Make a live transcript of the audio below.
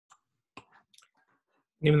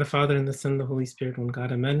In the name of the Father, and the Son, and the Holy Spirit, one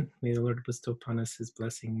God, amen. May the Lord bestow upon us his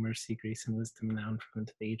blessing, mercy, grace, and wisdom now and from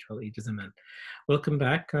into the age of all ages, amen. Welcome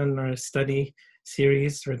back on our study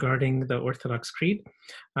series regarding the Orthodox Creed.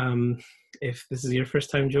 If this is your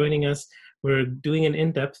first time joining us, we're doing an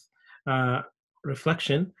in-depth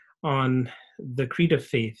reflection on the Creed of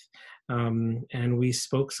Faith. And we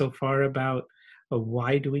spoke so far about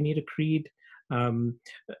why do we need a creed,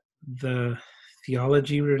 the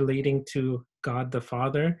theology relating to God the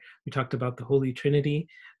Father. We talked about the Holy Trinity,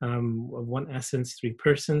 of one essence, three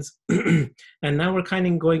persons. And now we're kind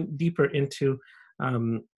of going deeper into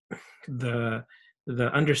the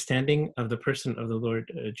understanding of the person of the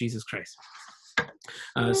Lord Jesus Christ.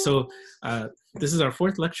 So this is our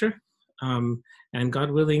fourth lecture. And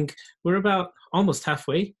God willing, we're about almost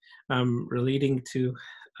halfway relating to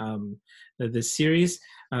this series.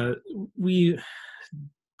 We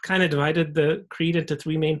kind of divided the creed into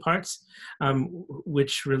three main parts,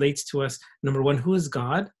 which relates to us. Number one, who is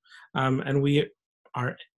God? And we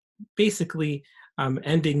are basically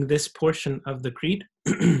ending this portion of the creed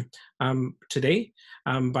today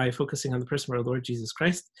by focusing on the person of our Lord Jesus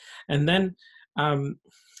Christ. And then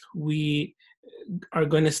we are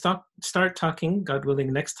going to start talking, God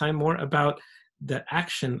willing, next time more about the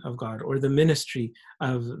action of God or the ministry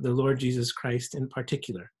of the Lord Jesus Christ in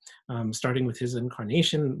particular, starting with his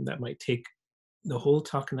incarnation. That might take the whole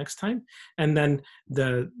talk next time, and then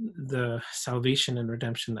the salvation and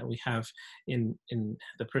redemption that we have in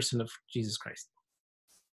the person of Jesus Christ.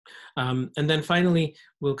 And then finally,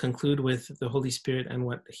 we'll conclude with the Holy Spirit and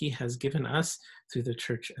what he has given us through the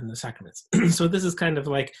church and the sacraments. So this is kind of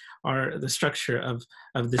like the structure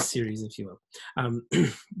of this series, if you will.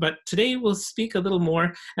 But today we'll speak a little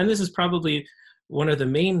more, and this is probably one of the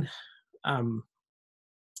main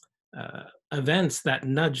events that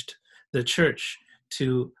nudged the church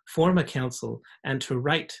to form a council and to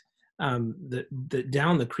write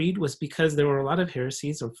down the creed, was because there were a lot of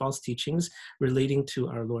heresies or false teachings relating to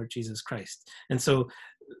our Lord Jesus Christ. And so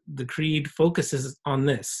the creed focuses on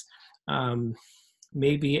this.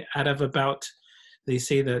 Maybe out of about, they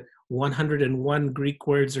say that 101 Greek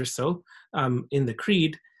words or so in the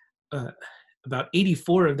creed, about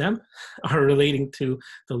 84 of them are relating to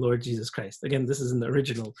the Lord Jesus Christ. Again, this is in the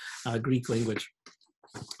original Greek language.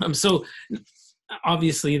 So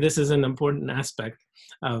obviously this is an important aspect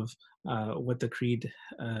of what the creed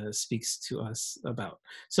speaks to us about.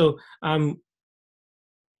 So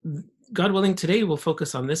God willing, today we'll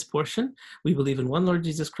focus on this portion. We believe in one Lord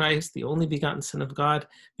Jesus Christ, the only begotten Son of God,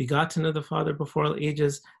 begotten of the Father before all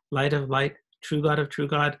ages, light of light, true God of true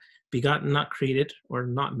God, begotten, not created, or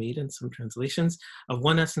not made in some translations, of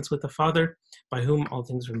one essence with the Father, by whom all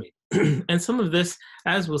things were made. And some of this,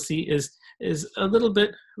 as we'll see, is a little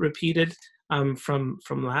bit repeated from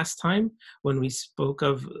last time when we spoke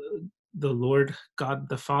of the Lord God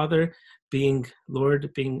the Father being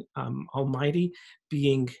Lord, being Almighty,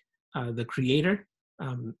 being the Creator,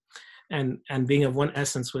 and being of one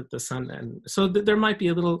essence with the Son. And so there might be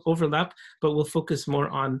a little overlap, but we'll focus more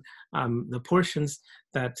on the portions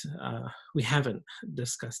that we haven't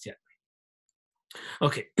discussed yet.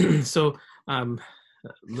 Okay, so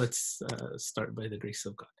let's start by the grace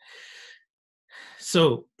of God.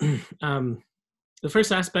 So the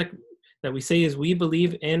first aspect that we say is we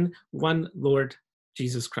believe in one Lord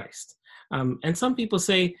Jesus Christ. And some people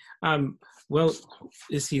say, well,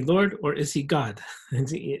 is he Lord or is he God?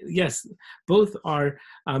 Yes, both are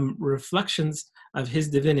reflections of his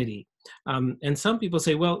divinity. And some people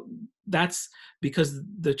say, well, that's because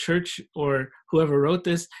the church or whoever wrote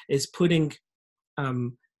this is putting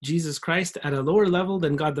Jesus Christ at a lower level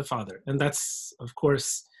than God the Father. And that's, of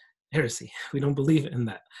course, heresy. We don't believe in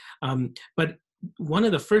that. But one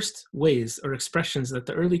of the first ways or expressions that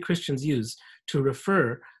the early Christians used to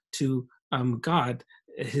refer to God,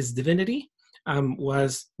 his divinity,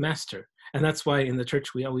 was master. And that's why in the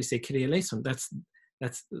church we always say Kyrie eleison. That's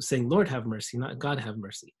saying Lord have mercy, not God have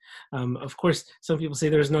mercy. Of course, some people say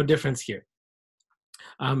there's no difference here.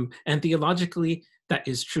 And theologically, that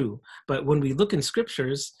is true. But when we look in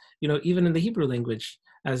scriptures, even in the Hebrew language,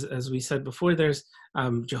 as we said before, there's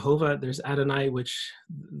Jehovah, there's Adonai, which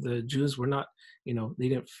the Jews were not, they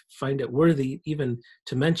didn't find it worthy even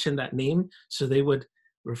to mention that name. So they would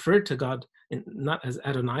refer to God not as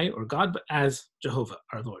Adonai or God, but as Jehovah,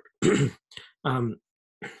 our Lord.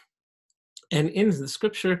 And in the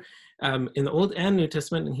scripture, in the Old and New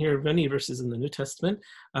Testament, and here are many verses in the New Testament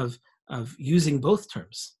of using both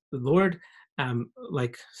terms. The Lord,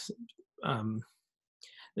 like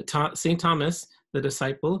St. Thomas, the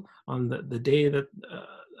disciple, on the day that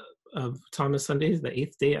of Thomas Sundays, the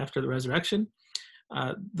 8th day after the resurrection,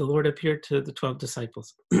 the Lord appeared to the 12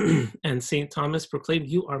 disciples. And St. Thomas proclaimed,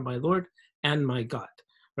 "You are my Lord and my God,"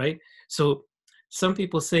 right? So some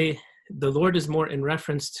people say the Lord is more in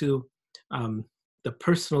reference to the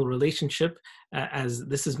personal relationship, as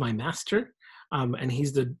this is my master, and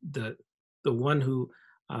he's the one who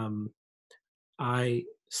I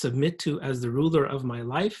submit to as the ruler of my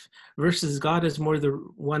life, versus God is more the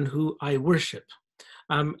one who I worship.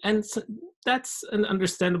 And so that's an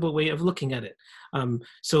understandable way of looking at it.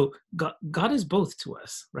 So God is both to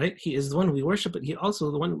us, right? He is the one we worship, but he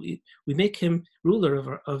also the one we make him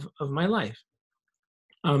ruler of my life.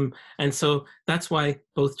 And so that's why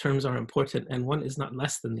both terms are important, and one is not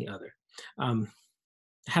less than the other.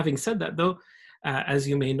 Having said that, though, as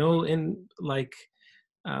you may know, in like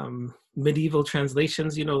medieval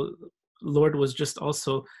translations, Lord was just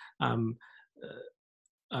also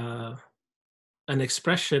an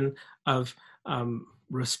expression of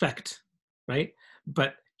respect, right?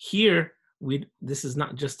 But here, this is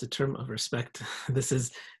not just a term of respect. This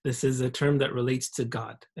is a term that relates to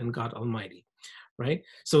God and God Almighty, right?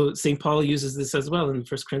 So St. Paul uses this as well in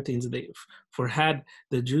 1 Corinthians. For had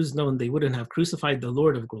the Jews known, they wouldn't have crucified the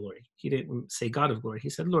Lord of glory. He didn't say God of glory. He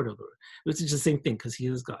said Lord of glory, which is the same thing because he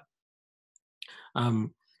is God.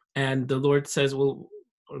 And the Lord says, well,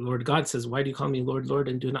 or Lord God says, "Why do you call me Lord, Lord,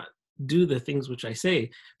 and do not do the things which I say?"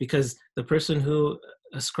 Because the person who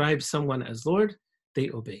ascribes someone as Lord, they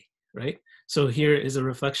obey, right? So here is a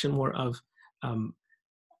reflection more of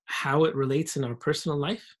how it relates in our personal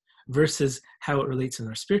life versus how it relates in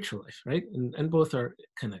our spiritual life, right? And both are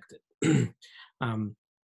connected.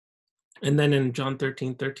 And then in John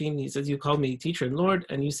 13:13, he says, "You call me teacher and Lord,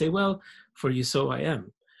 and you say, well, for you so I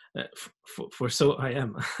am." For so I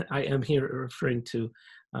am. I am here referring to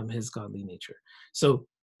his godly nature. So,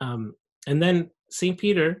 and then St.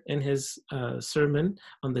 Peter in his sermon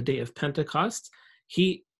on the day of Pentecost,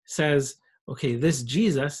 he says, okay, this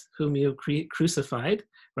Jesus whom you crucified,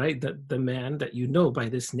 right, the man that you know by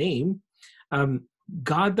this name,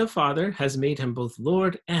 God the Father has made him both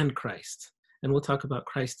Lord and Christ. And we'll talk about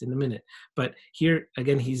Christ in a minute. But here,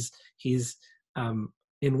 again, he's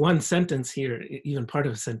in one sentence here, even part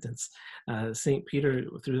of a sentence, St. Peter,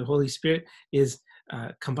 through the Holy Spirit, is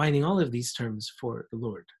combining all of these terms for the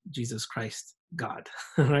Lord, Jesus Christ, God,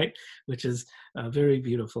 right? Which is very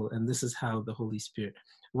beautiful. And this is how the Holy Spirit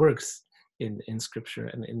works in Scripture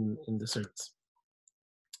and in the sermons.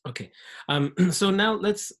 Okay, so now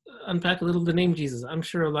let's unpack a little the name Jesus. I'm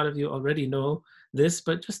sure a lot of you already know this,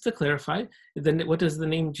 but just to clarify, then what does the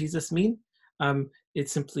name Jesus mean? It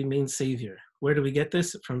simply means Savior. Where do we get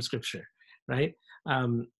this? From Scripture, right?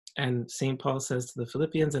 And St. Paul says to the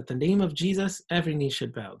Philippians, "At the name of Jesus, every knee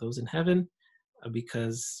should bow, those in heaven,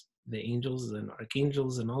 because the angels and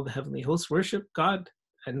archangels and all the heavenly hosts worship God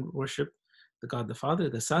and worship the God the Father,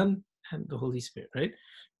 the Son, and the Holy Spirit," right?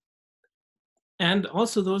 And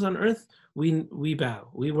also those on earth, we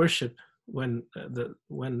bow, we worship when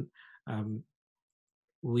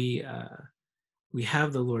we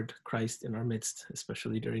have the Lord Christ in our midst,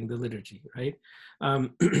 especially during the liturgy, right?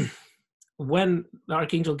 When the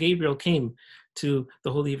Archangel Gabriel came to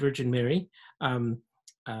the Holy Virgin Mary, and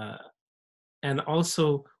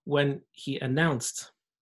also when he announced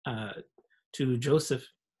to Joseph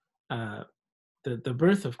the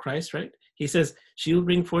birth of Christ, right? He says, "She will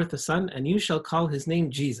bring forth a son, and you shall call his name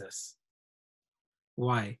Jesus."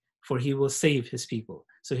 Why? For he will save his people.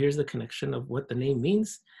 So here's the connection of what the name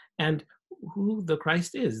means and who the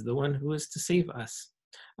Christ is, the one who is to save us.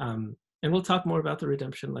 And we'll talk more about the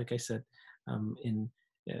redemption, like I said, in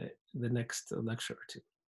the next lecture or two.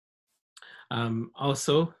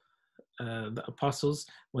 Also, the apostles,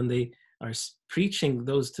 when they are preaching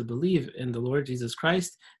those to believe in the Lord Jesus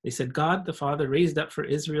Christ, they said, "God the Father raised up for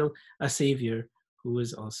Israel a Savior who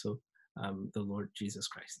is also the Lord Jesus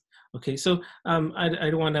Christ." Okay, so I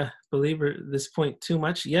don't want to belabor this point too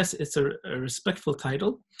much. Yes, it's a respectful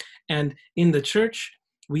title. And in the church,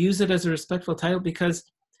 we use it as a respectful title because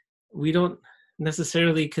we don't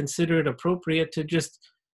necessarily consider it appropriate to just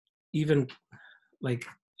even like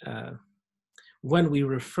when we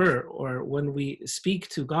refer or when we speak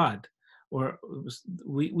to God, or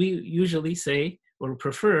we usually say or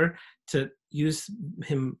prefer to use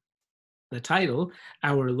him, the title,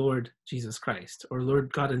 our Lord Jesus Christ, or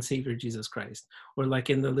Lord God and Savior Jesus Christ, or like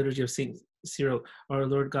in the liturgy of St. Cyril, our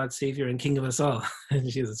Lord God, Savior and King of us all,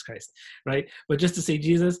 Jesus Christ, right? But just to say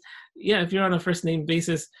Jesus, yeah, if you're on a first name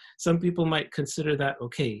basis, some people might consider that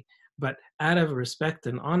okay, but out of respect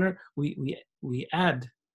and honor, we add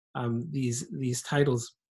these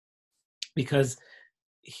titles because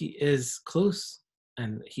he is close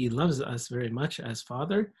and he loves us very much as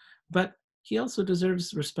Father, but he also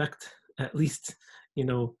deserves respect, at least, you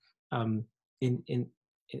know, in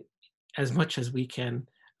as much as we can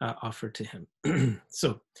offer to him.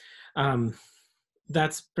 So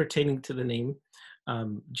that's pertaining to the name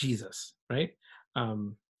Jesus, right?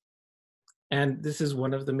 And this is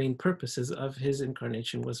one of the main purposes of his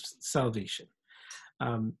incarnation, was salvation.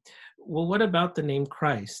 Well, what about the name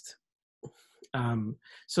Christ? The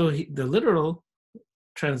literal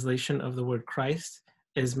translation of the word Christ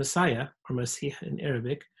is Messiah, or Masih in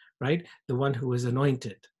Arabic, right? The one who is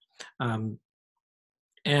anointed.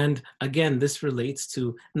 And again, this relates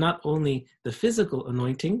to not only the physical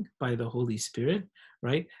anointing by the Holy Spirit,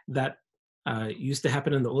 right? That used to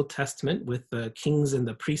happen in the Old Testament with the kings and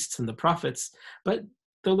the priests and the prophets, but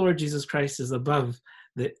the Lord Jesus Christ is above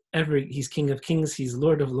he's King of Kings, he's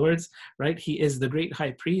Lord of Lords, right? He is the great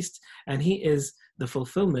high priest, and he is the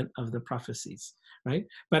fulfillment of the prophecies, right?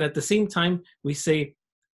 But at the same time, we say,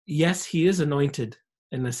 yes, he is anointed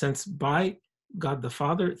in a sense by God the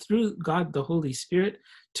Father, through God the Holy Spirit,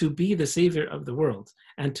 to be the Savior of the world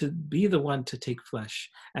and to be the one to take flesh.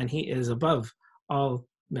 And he is above all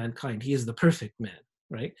mankind. He is the perfect man,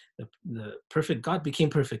 right? The perfect God became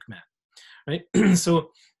perfect man, right?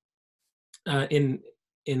 So in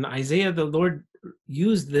Isaiah, the Lord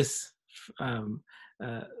used this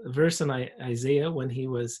verse in Isaiah when he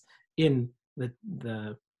was in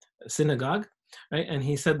the synagogue, right? And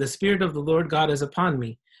he said, "The Spirit of the Lord God is upon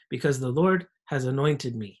me, because the Lord has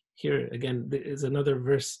anointed me." Here again is another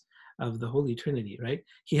verse of the Holy Trinity, right?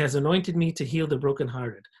 He has anointed me to heal the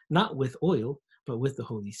brokenhearted, not with oil, but with the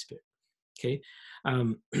Holy Spirit. Okay,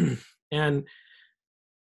 and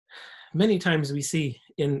many times we see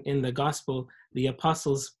in the gospel the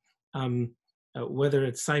apostles, whether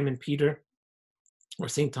it's Simon Peter or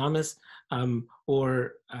Saint Thomas,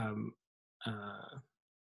 or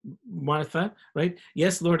Martha, right?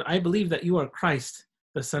 "Yes, Lord, I believe that you are Christ,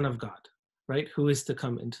 the Son of God, right? Who is to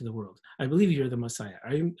come into the world. I believe you're the Messiah.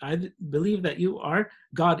 I believe that you are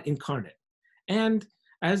God incarnate." And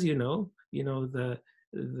as you know,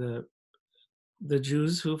 the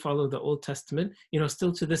Jews who follow the Old Testament,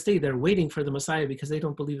 still to this day, they're waiting for the Messiah because they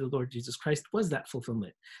don't believe the Lord Jesus Christ was that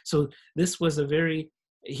fulfillment. So this was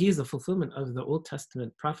he is the fulfillment of the Old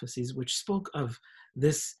Testament prophecies, which spoke of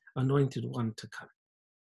this anointed one to come.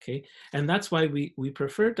 Okay, and that's why we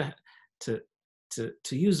prefer to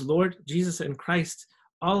use Lord, Jesus, and Christ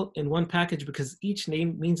all in one package, because each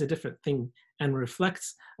name means a different thing and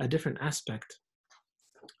reflects a different aspect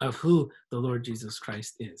of who the Lord Jesus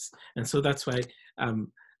Christ is. And so that's why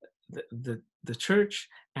the church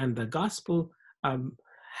and the gospel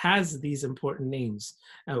has these important names,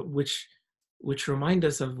 which remind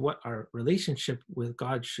us of what our relationship with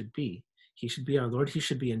God should be. He should be our Lord. He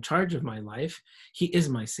should be in charge of my life. He is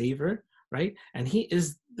my Savior, right? And he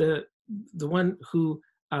is the one who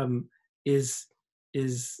is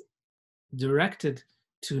directed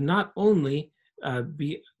to not only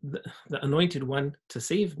be the anointed one to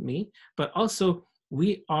save me, but also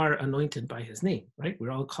we are anointed by his name, right?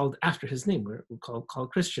 We're all called after his name. We're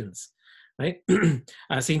called Christians, right?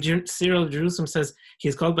 St. Cyril of Jerusalem says he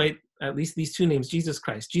is called by at least these two names: Jesus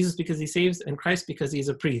Christ. Jesus because he saves, and Christ because he is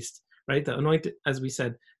a priest, right? The anointed, as we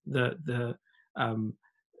said, the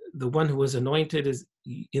one who was anointed is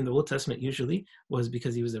in the Old Testament usually was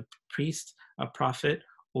because he was a priest, a prophet,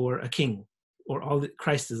 or a king, or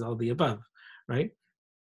Christ is all the above, right?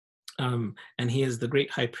 And he is the great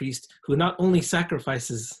high priest who not only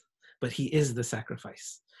sacrifices, but he is the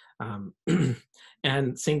sacrifice.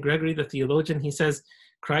 And St. Gregory the theologian, he says,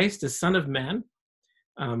 Christ is Son of Man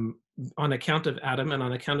on account of Adam and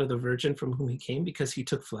on account of the Virgin from whom he came, because he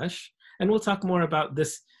took flesh. And we'll talk more about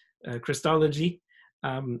this Christology,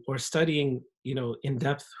 or studying, in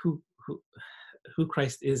depth who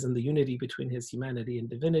Christ is and the unity between his humanity and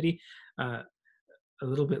divinity a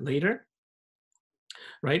little bit later,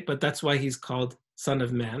 right? But that's why he's called Son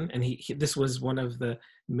of Man, and this was one of the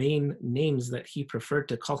main names that he preferred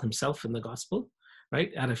to call himself in the gospel,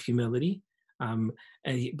 right? Out of humility.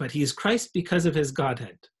 But he is Christ because of his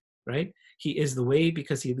Godhead, right? He is the way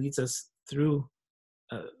because he leads us through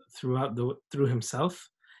himself.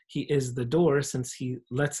 He is the door since he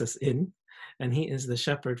lets us in, and he is the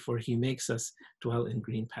shepherd for he makes us dwell in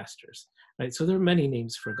green pastures, right? So there are many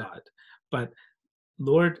names for God, but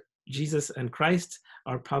Lord, Jesus, and Christ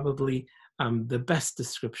are probably the best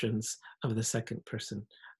descriptions of the second person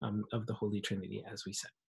of the Holy Trinity, as we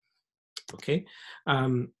said. Okay.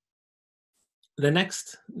 The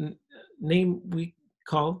next name we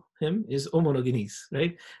call him is Homogenes,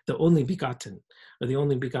 right? The only begotten, or the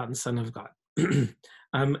only begotten Son of God.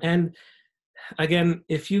 And again,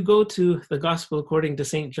 if you go to the Gospel according to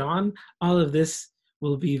St. John, all of this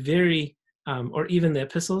will be very, or even the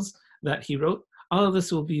epistles that he wrote, all of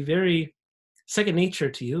this will be very second nature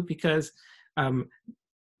to you, because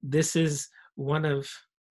this is one of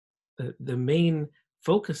the main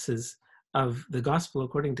focuses of the Gospel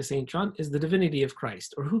according to St. John, is the divinity of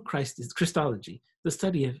Christ, or who Christ is, Christology, the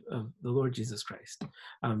study of the Lord Jesus Christ,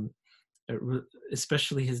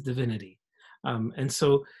 especially his divinity. And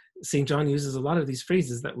so St. John uses a lot of these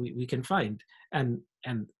phrases that we can find, and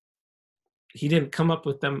he didn't come up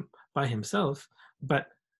with them by himself, but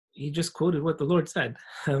he just quoted what the Lord said.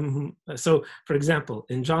 So, for example,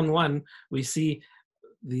 in John 1, we see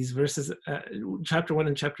these verses, chapter 1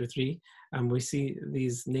 and chapter 3, we see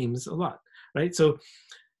these names a lot, right? So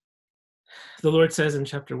the Lord says in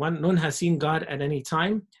chapter 1, no one has seen God at any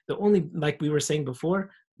time. The only, like we were saying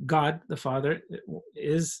before, God, the Father,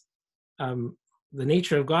 is, the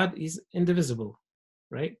nature of God is indivisible,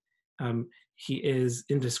 right? He is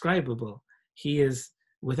indescribable. He is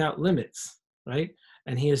without limits, right?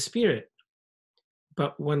 And he is spirit.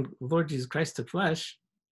 But when Lord Jesus Christ took flesh,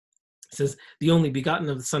 it says, the only begotten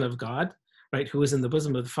of the Son of God, right, who is in the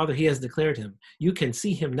bosom of the Father, he has declared him. You can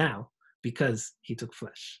see him now because he took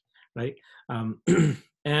flesh, right?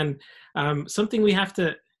 And something we have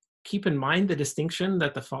to keep in mind, the distinction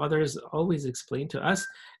that the Fathers always explain to us,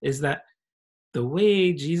 is that the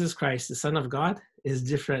way Jesus Christ, the Son of God, is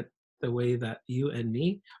different the way that you and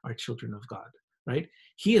me are children of God, right?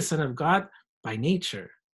 He is Son of God by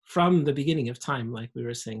nature, from the beginning of time, like we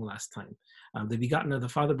were saying last time. The begotten of the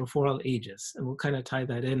Father before all ages. And we'll kind of tie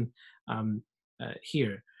that in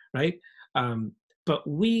here, right? But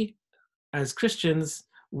we, as Christians,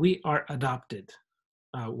 we are adopted.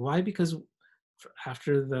 Why? Because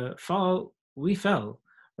after the fall, we fell,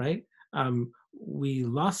 right? We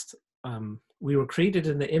lost, we were created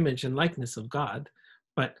in the image and likeness of God,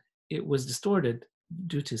 but it was distorted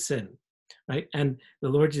due to sin, right? And the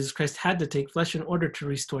Lord Jesus Christ had to take flesh in order to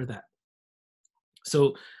restore that.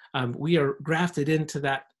 So we are grafted into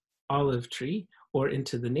that olive tree, or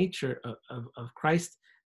into the nature of Christ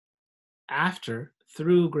after,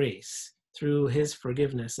 through grace, through his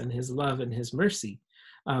forgiveness and his love and his mercy.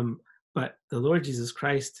 But the Lord Jesus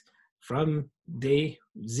Christ, from day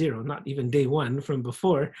zero, not even day one, from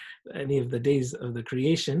before any of the days of the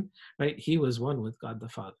creation, right? He was one with God the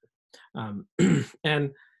Father.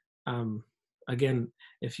 And again,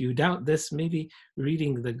 if you doubt this, maybe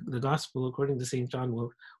reading the Gospel according to St. John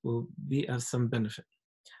will be of some benefit.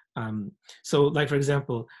 So, like, for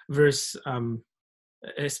example, verse,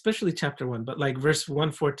 especially chapter 1, but like verse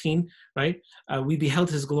 114, right? We beheld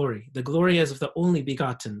his glory, the glory as of the only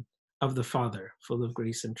begotten of the Father, full of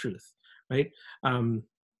grace and truth, right?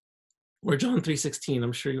 Or John 3:16,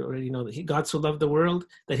 I'm sure you already know that God so loved the world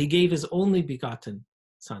that he gave his only begotten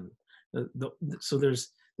Son. So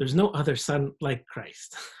there's no other Son like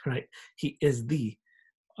Christ, right? He is the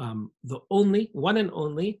only, one and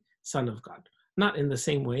only Son of God. Not in the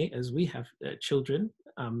same way as we have children,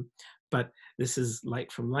 but this is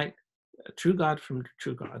light from light, true God from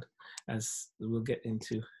true God, as we'll get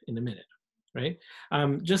into in a minute, right?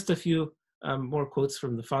 Just a few more quotes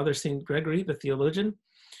from the Father, St. Gregory, the theologian.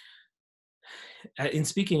 In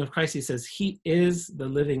speaking of Christ, he says, he is the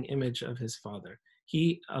living image of his Father.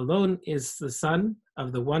 He alone is the Son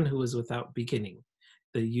of the one who is without beginning,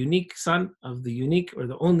 the unique Son of the unique, or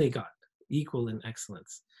the only God, equal in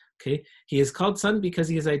excellence. Okay, he is called Son because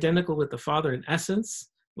he is identical with the Father in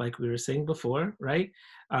essence, like we were saying before, right?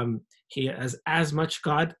 He is as much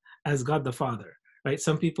God as God the Father, right?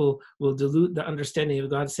 Some people will dilute the understanding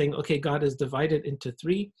of God, saying, okay, God is divided into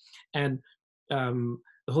three, and the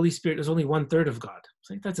Holy Spirit is only 1/3 of God.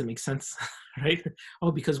 It's like, that doesn't make sense, right?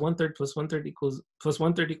 Oh, because 1/3 plus 1/3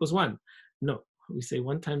 equals 1. No, we say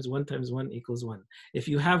 1 times 1 times 1 equals 1. If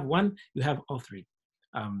you have 1, you have all three,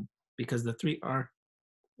 because the three are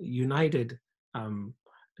united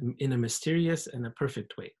in a mysterious and a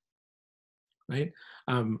perfect way, right?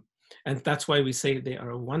 And that's why we say they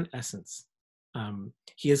are one essence.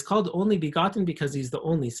 He is called only begotten because he's the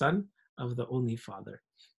only Son of the only Father.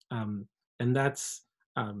 And that's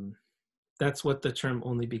what the term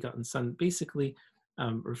only begotten Son basically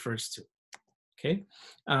refers to, okay?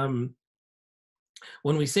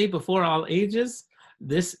 When we say before all ages,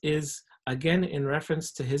 this is again in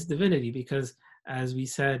reference to his divinity, because as we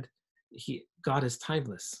said, God is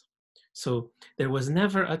timeless. So there was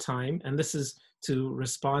never a time, and this is to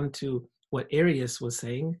respond to what Arius was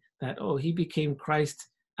saying, that, oh, he became Christ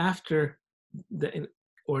after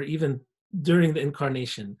or even during the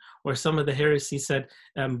incarnation, or some of the heresies said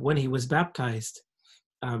when he was baptized.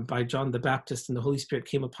 by John the Baptist and the Holy Spirit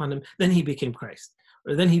came upon him, then he became Christ,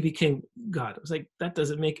 or then he became God. It was like, that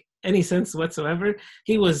doesn't make any sense whatsoever.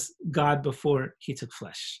 He was God before he took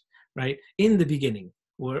flesh, right? In the beginning,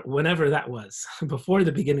 or whenever that was, before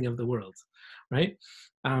the beginning of the world, right?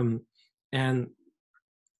 And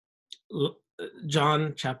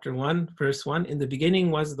John chapter 1, verse 1, in the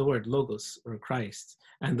beginning was the Word, Logos, or Christ,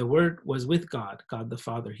 and the Word was with God, God the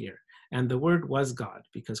Father here. And the Word was God,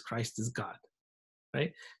 because Christ is God,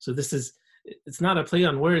 right? So this is, it's not a play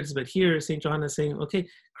on words, but here St. John is saying, okay,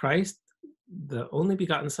 Christ, the only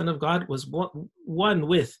begotten Son of God, was one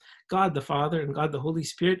with God the Father and God the Holy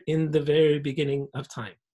Spirit in the very beginning of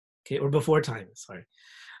time, okay, or before time, sorry.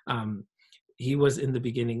 He was in the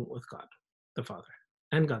beginning with God the Father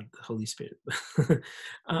and God the Holy Spirit.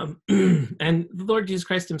 And the Lord Jesus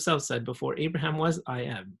Christ himself said, before Abraham was, I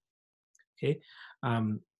am, okay?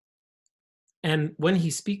 And when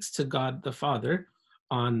he speaks to God the Father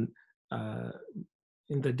on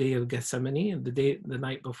in the day of Gethsemane, the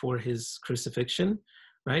night before his crucifixion,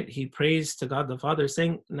 right? He prays to God the Father,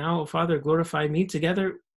 saying, now, Father, glorify me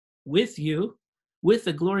together with you, with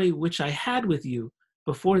the glory which I had with you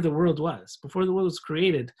before the world was. Before the world was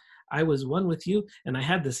created, I was one with you, and I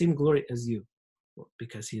had the same glory as you,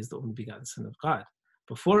 because he is the only begotten Son of God,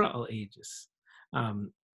 before all ages.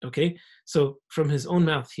 Okay, so from his own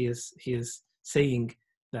mouth, he is saying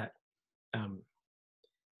that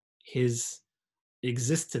his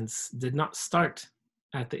existence did not start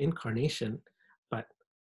at the incarnation, but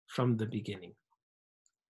from the beginning.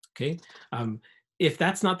 Okay, if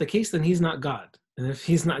that's not the case, then he's not God, and if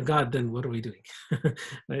he's not God, then what are we doing?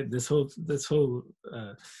 Right? This whole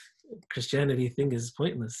Christianity thing is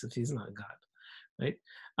pointless if he's not God, right?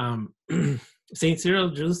 Saint Cyril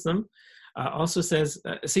of Jerusalem also says,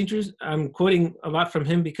 I'm quoting a lot from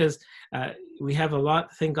him because we have a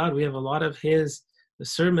lot, thank God, we have a lot of his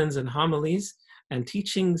sermons and homilies and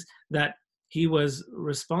teachings that he was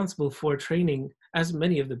responsible for training, as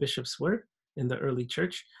many of the bishops were in the early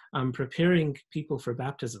church, preparing people for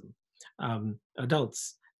baptism,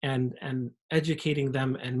 adults, and educating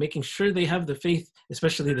them and making sure they have the faith,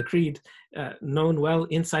 especially the creed, known well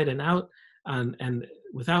inside and out, and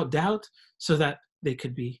without doubt, so that they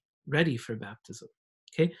could be ready for baptism.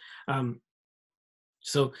 Okay,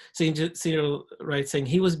 so Saint Cyril writes, saying,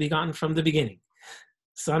 he was begotten from the beginning,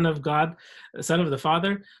 Son of God, Son of the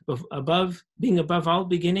Father, being above all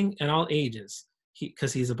beginning and all ages,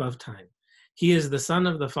 because he's above time. He is the Son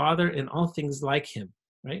of the Father in all things like him,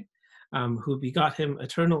 right? Who begot him,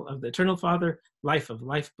 eternal of the eternal Father, life of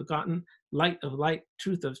life begotten, light of light,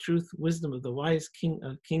 truth of truth, wisdom of the wise, king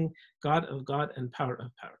of king, God of God, and power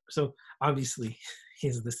of power. So obviously, he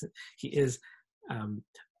is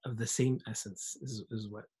of the same essence, is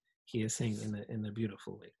what he is saying in a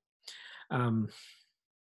beautiful way.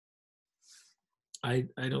 I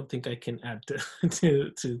don't think I can add to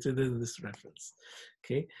this reference.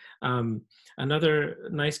 Okay, another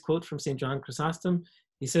nice quote from St. John Chrysostom.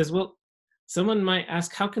 He says, well, someone might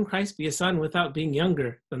ask, how can Christ be a son without being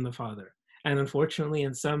younger than the Father? And unfortunately,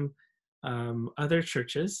 in some other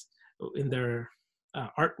churches, in their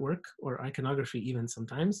artwork or iconography even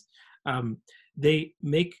sometimes, they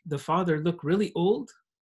make the Father look really old,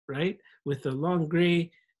 right? With a long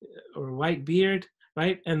gray or white beard,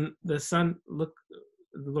 right? And the Son the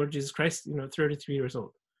Lord Jesus Christ, 33 years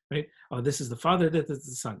old, right? Oh, this is the Father, this is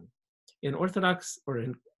the Son. In Orthodox or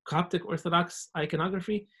in Coptic Orthodox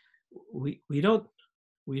iconography, we don't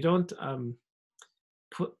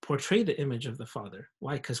portray the image of the Father.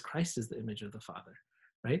 Why? Because Christ is the image of the Father,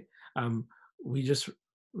 right? We just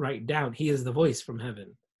write down, he is the voice from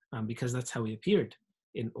heaven, because that's how he appeared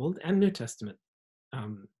in Old and New Testament.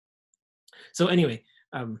 So anyway,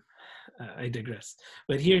 I digress.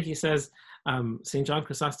 But here he says, St. John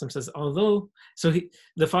Chrysostom says,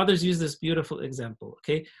 the fathers use this beautiful example,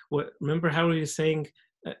 okay? Remember how we were saying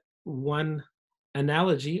one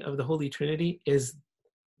analogy of the Holy Trinity is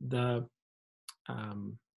the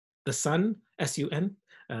sun, S-U-N,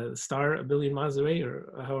 star a billion miles away,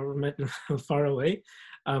 or however far away.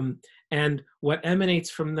 And what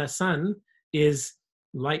emanates from the sun is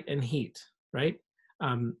light and heat, right?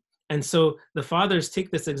 And so the fathers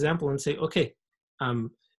take this example and say, okay,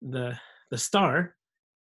 the star,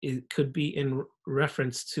 it could be in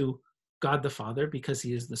reference to God the Father, because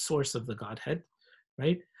he is the source of the Godhead,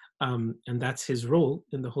 right? And that's his role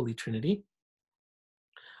in the Holy Trinity.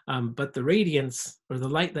 But the radiance, or the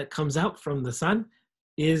light that comes out from the sun,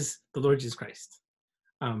 is the Lord Jesus Christ.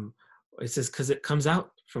 It says, because it comes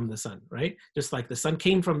out from the Son, right? Just like the Son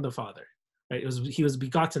came from the Father, right? He was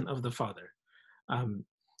begotten of the Father. It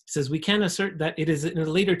says we can assert that it is in a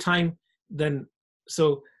later time than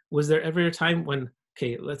So was there ever a time when,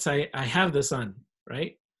 okay, let's say I have the sun,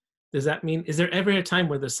 right? Does that mean, is there ever a time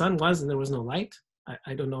where the sun was and there was no light?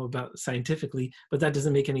 I don't know about scientifically, but that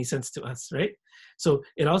doesn't make any sense to us, right? So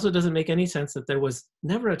it also doesn't make any sense that there was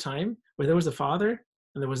never a time where there was a Father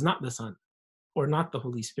and there was not the Son or not the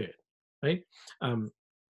Holy Spirit, right?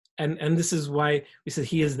 And this is why we said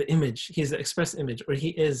he is the image, he is the express image, or he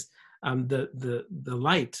is the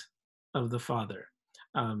light of the Father.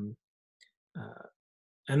 And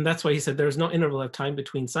that's why he said there is no interval of time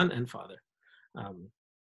between Son and Father.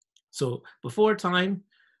 So before time,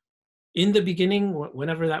 in the beginning,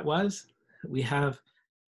 whenever that was, we have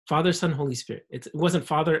Father, Son, Holy Spirit. It wasn't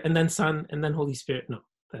Father and then Son and then Holy Spirit. No,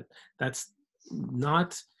 that's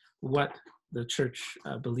not what the church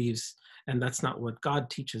believes, and that's not what God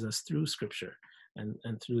teaches us through Scripture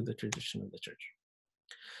and through the tradition of the church.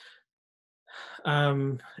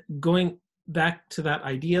 Going back to that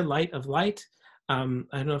idea, light of light, I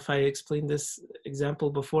don't know if I explained this example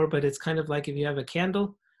before, but it's kind of like if you have a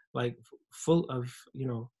candle, like full of,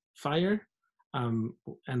 fire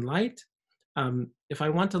and light. If I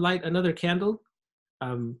want to light another candle,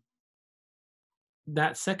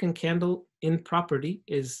 that second candle in property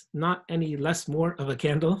is not any less more of a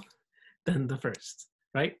candle than the first,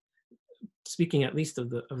 right? Speaking at least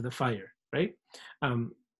of the fire, right?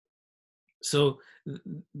 So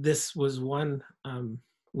this was one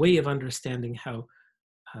way of understanding how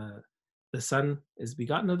the Son is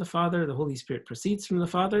begotten of the Father, the Holy Spirit proceeds from the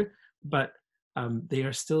Father, but they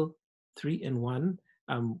are still three in one,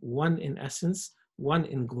 one in essence, one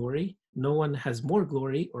in glory. No one has more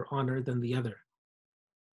glory or honor than the other.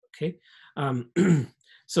 Okay,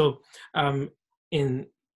 so in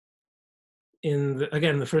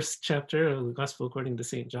the first chapter of the Gospel according to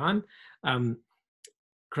St. John,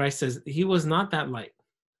 Christ says he was not that light.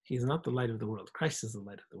 He's not the light of the world. Christ is the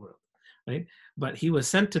light of the world, right? But he was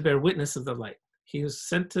sent to bear witness of the light. He was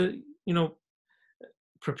sent to,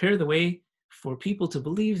 prepare the way for people to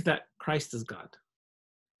believe that Christ is God.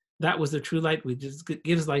 That was the true light, which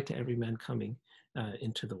gives light to every man coming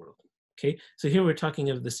into the world. Okay, so here we're talking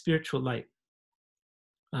of the spiritual light.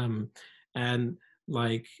 And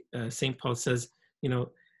like St. Paul says,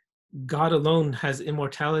 God alone has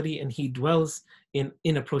immortality and he dwells in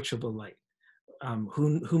inapproachable light,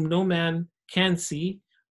 whom no man can see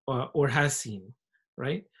or has seen,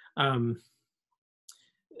 right?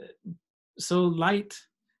 So light,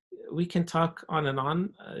 we can talk on and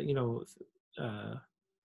on,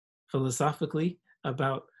 philosophically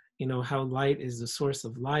about, how light is the source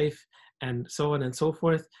of life and so on and so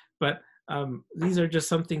forth. But these are just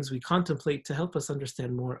some things we contemplate to help us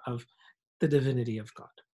understand more of the divinity of God.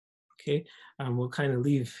 Okay, we'll kind of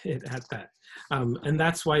leave it at that. And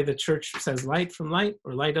that's why the church says light from light,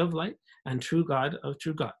 or light of light, and true God of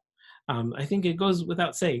true God. I think it goes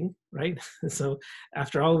without saying, right? So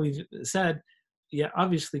after all we've said, yeah,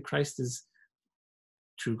 obviously Christ is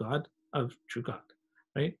true God of true God,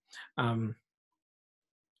 right?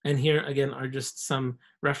 And here again are just some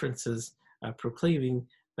references proclaiming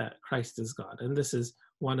that Christ is God. And this is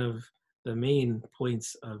one of the main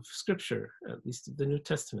points of Scripture, at least of the New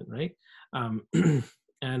Testament, right?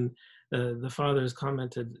 And the fathers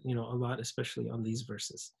commented, a lot, especially on these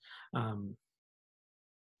verses.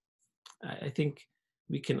 I think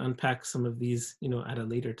we can unpack some of these, at a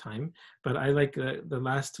later time. But I like the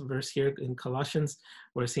last verse here in Colossians,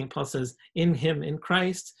 where St. Paul says, in him, in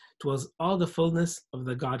Christ, dwells all the fullness of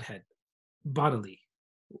the Godhead, bodily.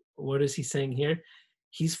 What is he saying here?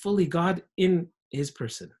 He's fully God in his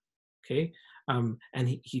person, okay?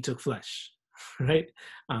 And he took flesh, right?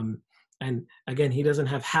 And again, he doesn't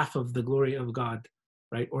have half of the glory of God,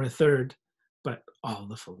 right? Or a third, but all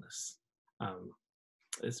the fullness.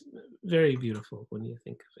 It's very beautiful when you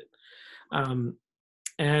think of it.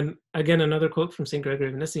 And again, another quote from St. Gregory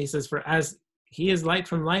of Nyssa, he says, for as he is light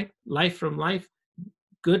from light, life from life,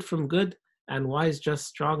 good from good, and wise, just,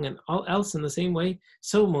 strong, and all else in the same way,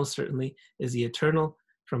 so most certainly is he eternal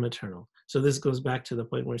from eternal. So this goes back to the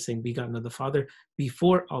point where we're saying begotten of the Father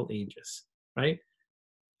before all ages, right?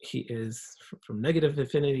 He is from negative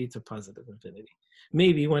infinity to positive infinity.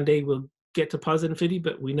 Maybe one day we'll get to positive infinity,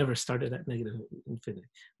 but we never started at negative infinity.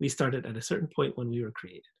 We started at a certain point when we were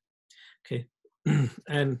created. Okay,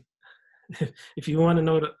 and if you want to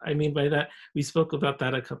know what I mean by that, we spoke about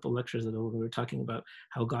that a couple lectures ago when we were talking about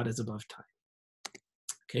how God is above time.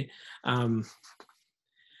 Okay,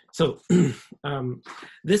 so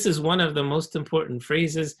this is one of the most important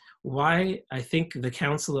phrases why I think the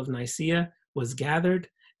Council of Nicaea was gathered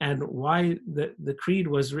and why the creed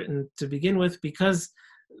was written to begin with, because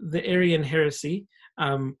the Arian heresy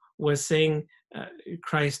was saying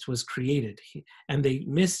Christ was created. And they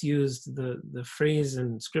misused the phrase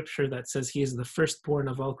in scripture that says he is the firstborn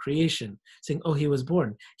of all creation, saying, oh, he was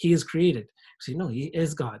born. He is created. So, no, he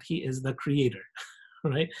is God. He is the creator,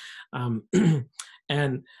 right?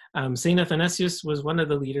 And St. Athanasius was one of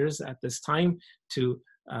the leaders at this time to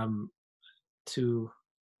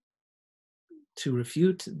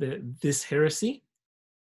refute this heresy.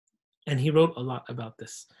 And he wrote a lot about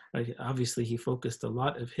this. Right? Obviously, he focused a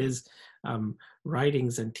lot of his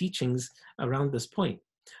writings and teachings around this point.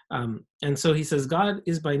 And so he says, God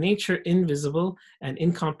is by nature invisible and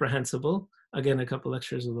incomprehensible. Again, a couple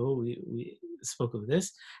lectures ago, we spoke of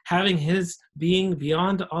this. Having his being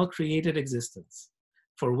beyond all created existence,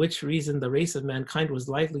 for which reason the race of mankind was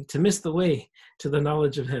likely to miss the way to the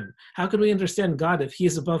knowledge of him. How can we understand God if he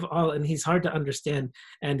is above all and he's hard to understand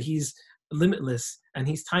and he's limitless and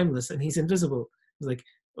he's timeless and he's invisible? It's like,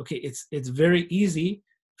 okay, it's very easy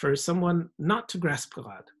for someone not to grasp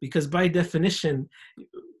God, because by definition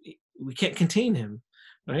we can't contain him,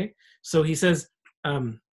 right? So he says,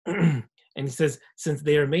 and he says, since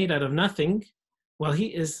they are made out of nothing, well, he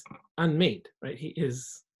is unmade, right? He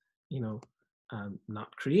is,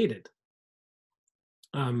 not created.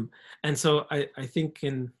 And so I think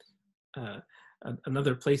in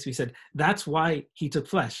another place we said, that's why he took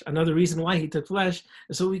flesh. Another reason why he took flesh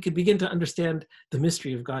is so we could begin to understand the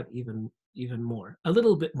mystery of God even more, a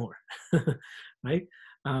little bit more, right?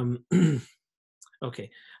 Okay,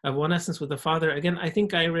 one essence with the Father. Again, I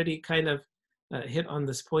think I already kind of hit on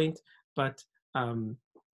this point, but the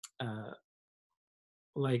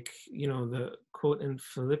quote in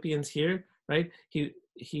Philippians here, right?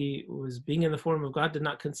 He was being in the form of God, did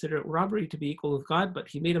not consider it robbery to be equal with God, but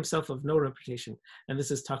he made himself of no reputation. And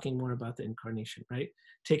this is talking more about the incarnation, right?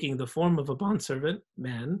 Taking the form of a bondservant,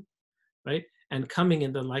 man, right? And coming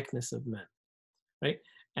in the likeness of men, right?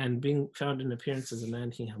 And being found in appearance as a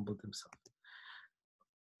man, he humbled himself.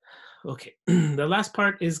 Okay, the last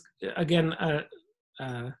part is, again,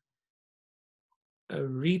 a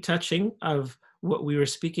retouching of what we were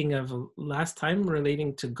speaking of last time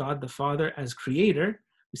relating to God the Father as creator.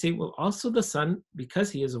 We say, well, also the Son, because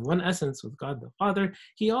he is of one essence with God the Father,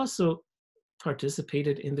 he also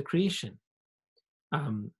participated in the creation.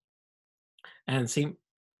 And St.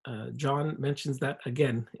 John mentions that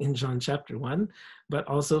again in John chapter 1, but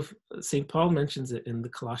also St. Paul mentions it in the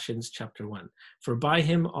Colossians chapter 1. For by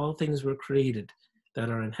him all things were created that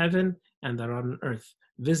are in heaven and that are on earth,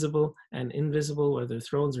 visible and invisible, whether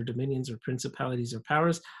thrones or dominions or principalities or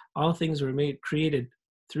powers. All things were created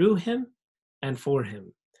through him and for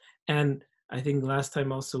him. And I think last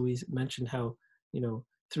time also we mentioned how,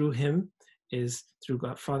 through him is through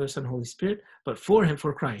God, Father, Son, Holy Spirit, but for him,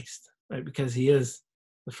 for Christ, right? Because he is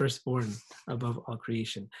the firstborn above all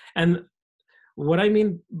creation. And what I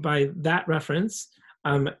mean by that reference,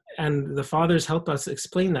 and the fathers help us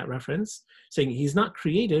explain that reference, saying he's not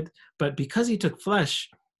created, but because he took flesh,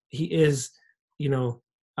 he is, he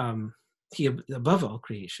above all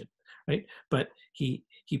creation, right? But he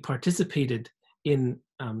participated in,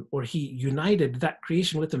 or he united that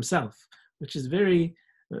creation with himself, which is very,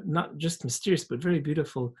 not just mysterious, but very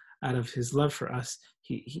beautiful. Out of his love for us,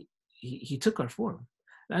 he took our form.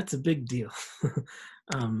 That's a big deal.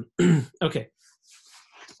 Okay.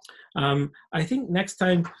 I think next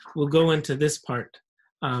time we'll go into this part,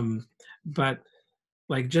 but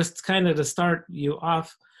like just kind of to start you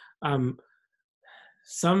off,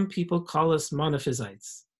 some people call us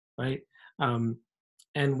monophysites, right?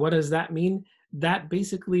 And what does that mean? That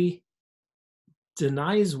basically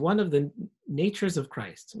denies one of the natures of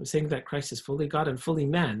Christ. We're saying that Christ is fully God and fully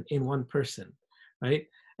man in one person, right?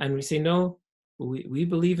 And we say, no, we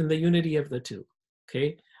believe in the unity of the two,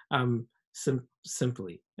 okay?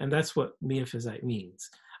 Simply, and that's what miaphysite means.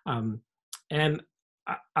 And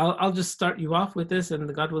I'll just start you off with this,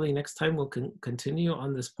 and God willing, next time we'll continue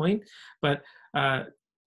on this point. But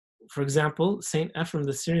for example, Saint Ephrem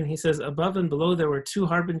the Syrian, he says, above and below there were two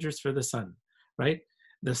harbingers for the sun, right?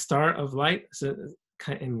 The star of light, so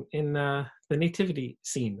in the nativity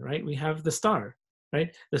scene, right? We have the star,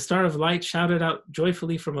 right? The star of light shouted out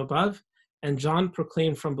joyfully from above, and John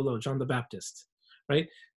proclaimed from below, John the Baptist, right?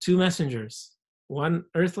 Two messengers, one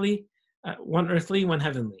earthly, one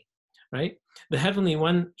heavenly, right? The heavenly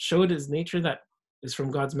one showed his nature that is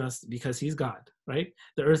from God's mouth because he's God, right?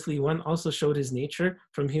 The earthly one also showed his nature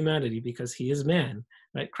from humanity because he is man,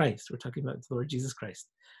 right? Christ, we're talking about the Lord Jesus Christ.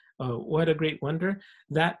 What a great wonder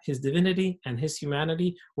that his divinity and his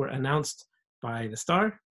humanity were announced by the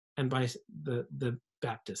star and by the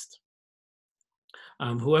Baptist.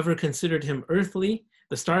 Whoever considered him earthly,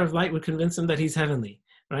 the star of light would convince him that he's heavenly,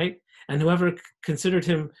 right? And whoever considered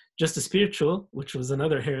him just a spiritual, which was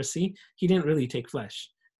another heresy, he didn't really take flesh.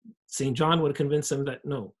 St. John would convince him that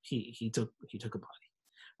no, he took a body,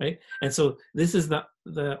 right? And so this is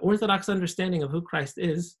the Orthodox understanding of who Christ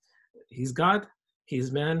is. He's God,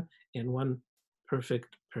 he's man, in one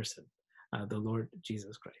perfect person, the Lord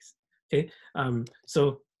Jesus Christ. Okay,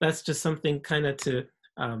 so that's just something kind of to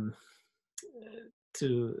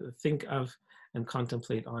think of and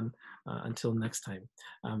contemplate on until next time.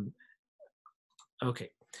 Okay,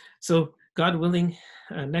 so God willing,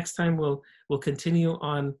 next time we'll continue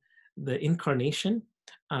on the incarnation,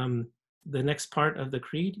 the next part of the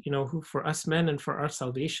creed. You know, who for us men and for our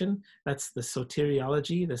salvation. That's the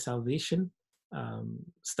soteriology, the salvation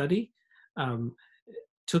study.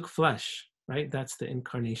 Took flesh, right? That's the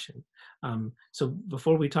incarnation. So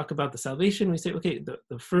before we talk about the salvation, we say, okay,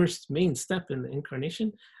 the first main step in the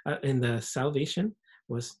incarnation, in the salvation,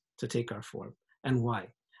 was to take our form. And why?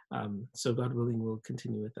 So God willing, we'll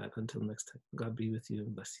continue with that until next time. God be with you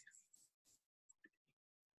and bless you.